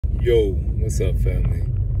Yo, what's up, family?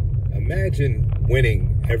 Imagine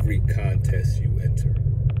winning every contest you enter.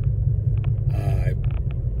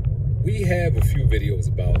 We have a few videos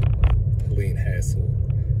about Helene Hassel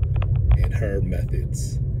and her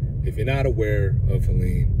methods. If you're not aware of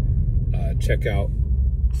Helene, check out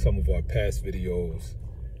some of our past videos,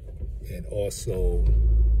 and also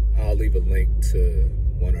I'll leave a link to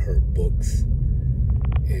one of her books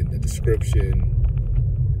in the description,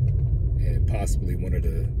 and possibly one of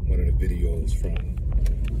the videos from,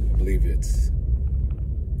 I believe it's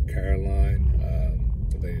Caroline,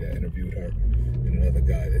 the lady that interviewed her, and another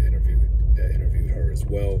guy that interviewed her as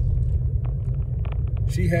well.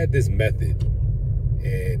 She had this method,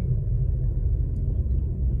 and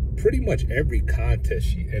pretty much every contest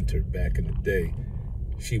she entered back in the day,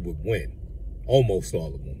 she would win, almost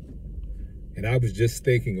all of them. And I was just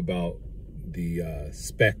thinking about the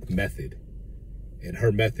spec method, and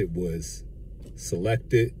her method was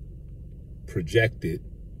select it, project it,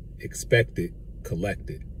 expect it, collect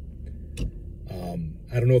it.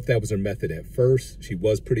 I don't know if that was her method at first. She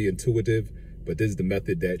was pretty intuitive, but this is the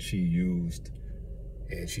method that she used,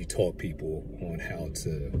 and she taught people on how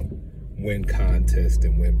to win contests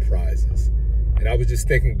and win prizes. And I was just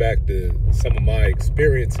thinking back to some of my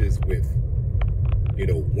experiences with, you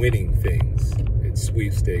know, winning things and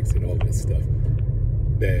sweepstakes and all this stuff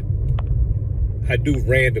that I do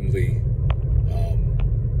randomly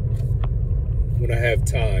when I have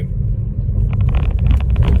time.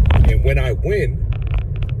 And when I win,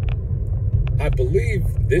 I believe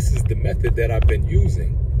this is the method that I've been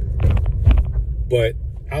using. But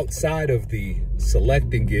outside of the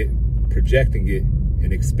selecting it, projecting it,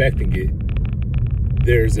 and expecting it,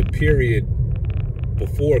 there's a period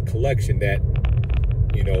before collection that,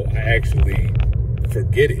 you know, I actually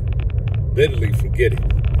forget it, literally forget it.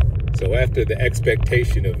 So after the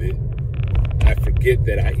expectation of it, I forget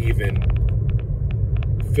that I even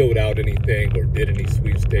filled out anything or did any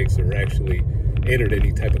sweepstakes or actually entered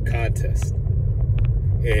any type of contest.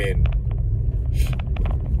 And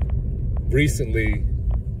recently,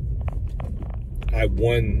 I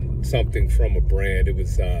won something from a brand. It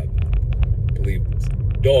was, I believe,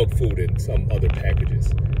 dog food and some other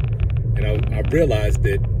packages. And I realized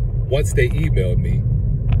that once they emailed me,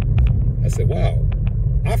 I said, wow,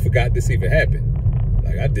 I forgot this even happened.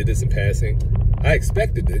 Like, I did this in passing. I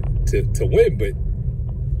expected it to win, but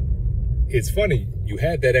it's funny, you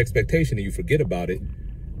had that expectation and you forget about it.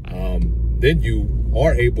 Then you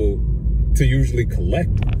are able to usually collect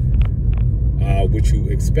what you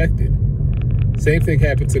expected. Same thing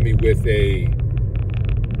happened to me with a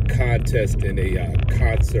contest in a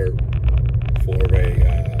concert for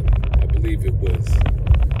a, I believe it was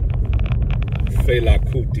Fela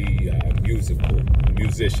Kuti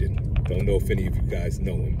musician. Don't know if any of you guys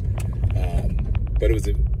know him. But it was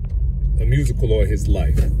a musical on his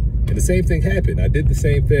life. And the same thing happened. I did the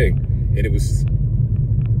same thing. And it was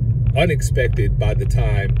unexpected by the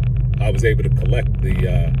time I was able to collect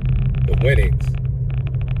the winnings.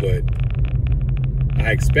 But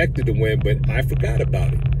I expected to win, but I forgot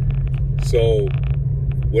about it. So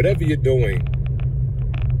whatever you're doing,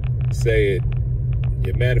 say it,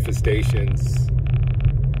 your manifestations,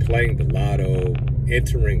 playing the lotto,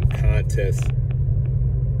 entering contests,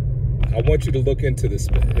 I want you to look into the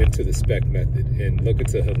spec method and look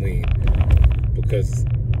into Helene, because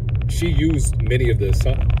she used many of the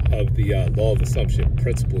law of assumption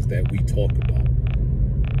principles that we talk about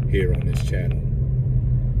here on this channel.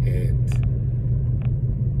 And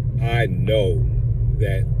I know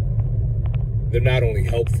that they're not only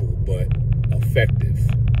helpful, but effective.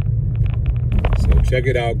 So check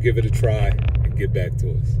it out, give it a try, and get back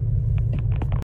to us.